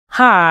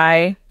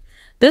Hi,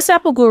 this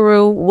Apple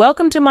Guru.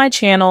 Welcome to my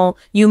channel.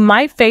 You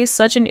might face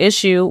such an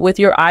issue with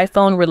your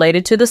iPhone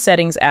related to the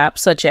settings app,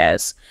 such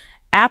as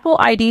Apple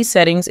ID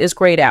settings is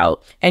grayed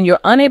out and you're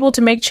unable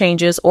to make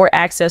changes or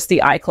access the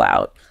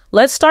iCloud.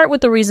 Let's start with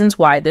the reasons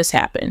why this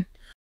happened.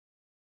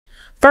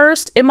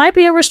 First, it might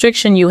be a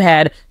restriction you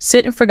had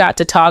set and forgot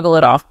to toggle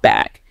it off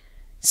back.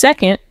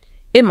 Second,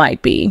 it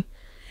might be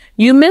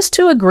you missed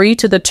to agree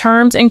to the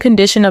terms and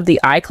condition of the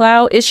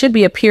iCloud. It should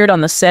be appeared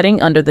on the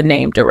setting under the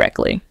name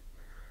directly.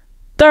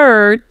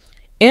 Third,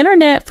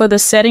 internet for the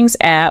settings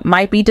app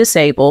might be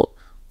disabled.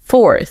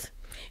 Fourth,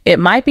 it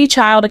might be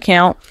child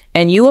account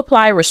and you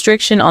apply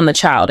restriction on the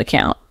child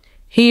account.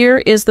 Here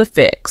is the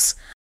fix.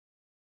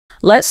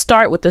 Let's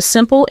start with the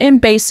simple and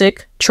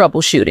basic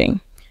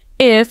troubleshooting.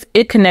 If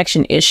it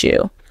connection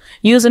issue,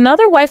 use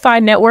another Wi-Fi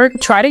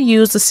network, try to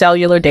use the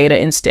cellular data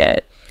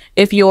instead.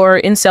 If you're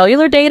in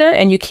cellular data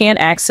and you can't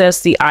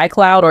access the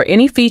iCloud or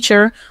any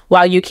feature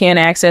while you can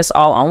access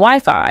all on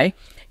Wi-Fi,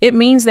 it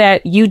means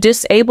that you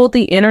disabled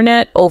the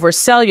internet over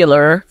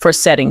cellular for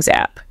settings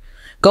app.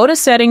 Go to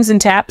settings and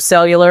tap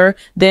cellular,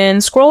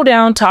 then scroll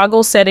down,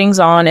 toggle settings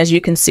on as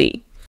you can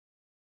see.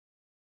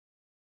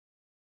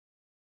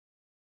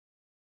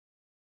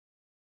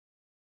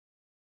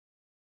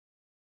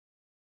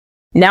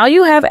 Now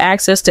you have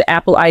access to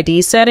Apple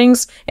ID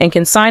settings and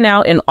can sign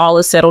out and all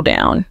is settled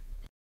down.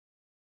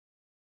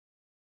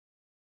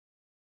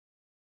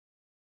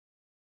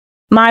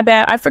 My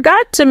bad, I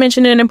forgot to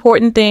mention an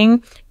important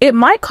thing. It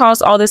might cause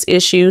all these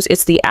issues.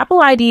 It's the Apple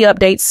ID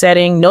update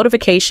setting,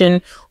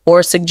 notification,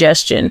 or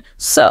suggestion.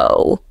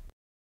 So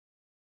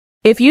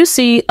if you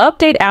see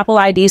update Apple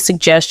ID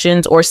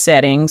suggestions or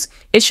settings,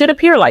 it should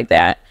appear like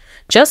that.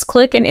 Just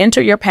click and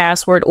enter your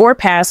password or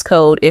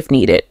passcode if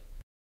needed.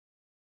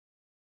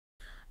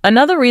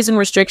 Another reason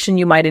restriction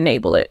you might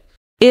enable it.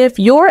 If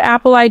your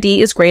Apple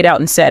ID is grayed out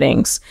in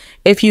settings,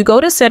 if you go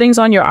to settings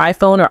on your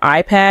iPhone or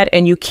iPad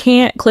and you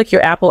can't click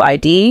your Apple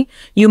ID,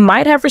 you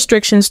might have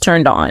restrictions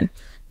turned on.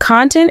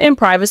 Content and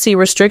privacy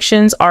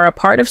restrictions are a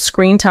part of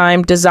screen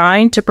time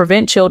designed to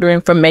prevent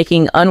children from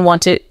making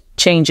unwanted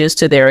changes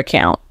to their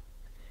account.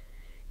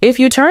 If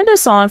you turn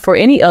this on for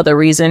any other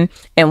reason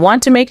and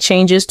want to make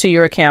changes to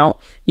your account,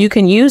 you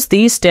can use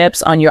these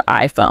steps on your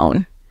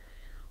iPhone.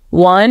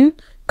 1.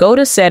 Go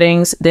to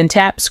settings, then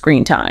tap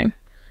screen time.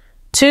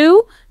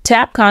 2.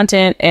 Tap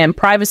content and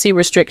privacy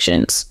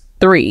restrictions.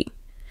 3.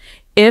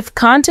 If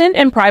content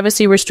and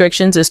privacy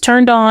restrictions is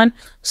turned on,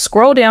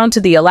 scroll down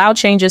to the allow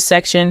changes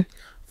section.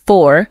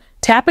 4.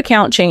 Tap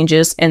account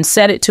changes and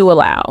set it to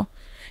allow.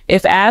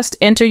 If asked,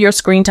 enter your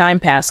screen time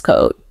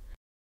passcode.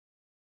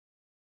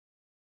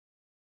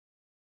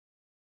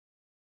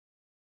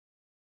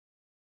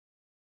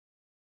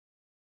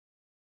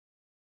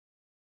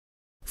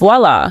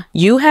 Voila,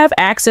 you have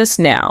access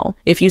now.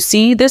 If you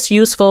see this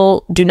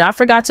useful, do not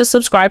forget to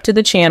subscribe to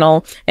the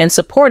channel and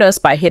support us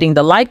by hitting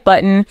the like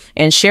button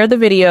and share the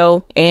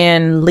video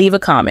and leave a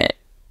comment.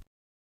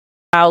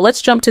 Now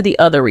let's jump to the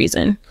other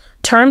reason.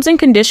 Terms and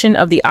condition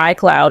of the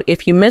iCloud.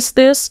 If you miss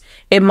this,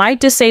 it might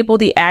disable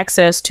the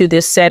access to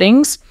this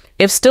settings.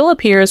 If still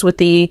appears with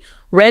the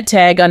red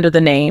tag under the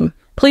name,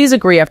 please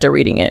agree after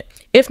reading it.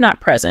 If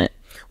not present,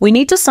 we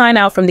need to sign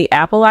out from the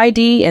Apple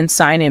ID and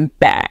sign in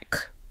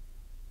back.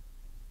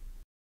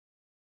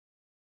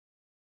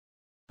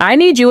 I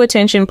need your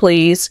attention,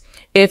 please.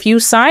 If you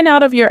sign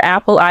out of your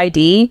Apple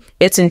ID,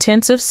 it's an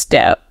intensive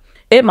step.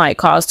 It might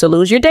cause to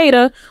lose your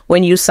data.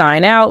 When you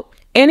sign out,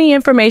 any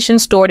information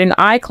stored in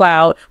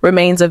iCloud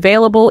remains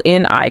available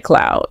in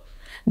iCloud.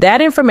 That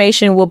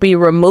information will be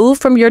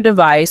removed from your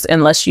device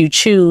unless you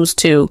choose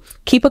to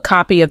keep a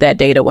copy of that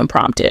data when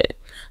prompted.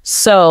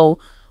 So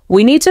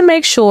we need to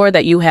make sure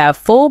that you have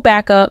full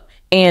backup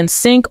and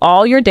sync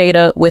all your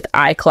data with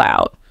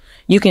iCloud.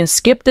 You can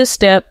skip this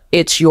step.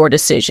 It's your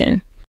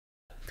decision.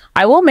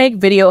 I will make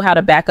video how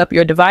to back up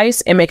your device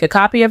and make a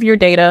copy of your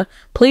data.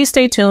 Please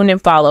stay tuned and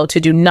follow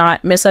to do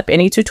not miss up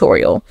any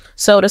tutorial.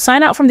 So to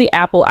sign out from the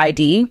Apple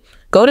ID,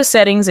 go to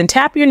settings and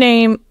tap your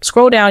name.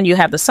 Scroll down, you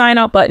have the sign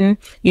out button.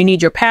 You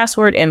need your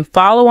password and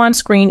follow on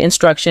screen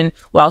instruction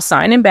while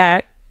signing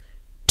back.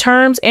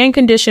 Terms and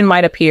condition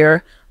might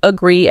appear.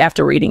 Agree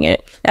after reading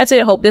it. That's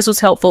it. Hope this was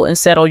helpful and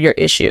settle your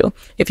issue.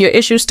 If your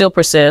issue still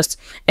persists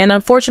and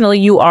unfortunately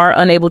you are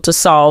unable to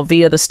solve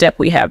via the step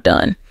we have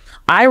done,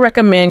 I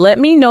recommend let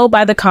me know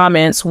by the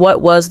comments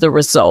what was the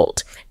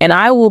result, and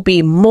I will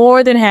be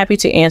more than happy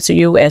to answer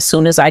you as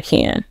soon as I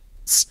can.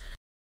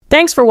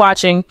 Thanks for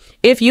watching.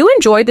 If you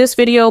enjoyed this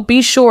video,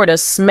 be sure to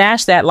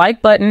smash that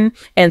like button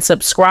and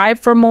subscribe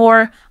for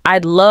more.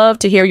 I'd love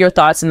to hear your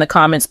thoughts in the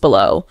comments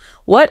below.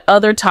 What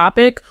other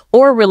topic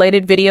or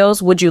related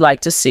videos would you like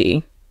to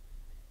see?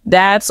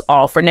 That's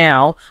all for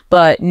now,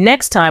 but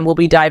next time we'll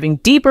be diving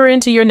deeper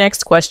into your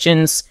next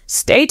questions.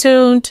 Stay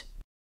tuned.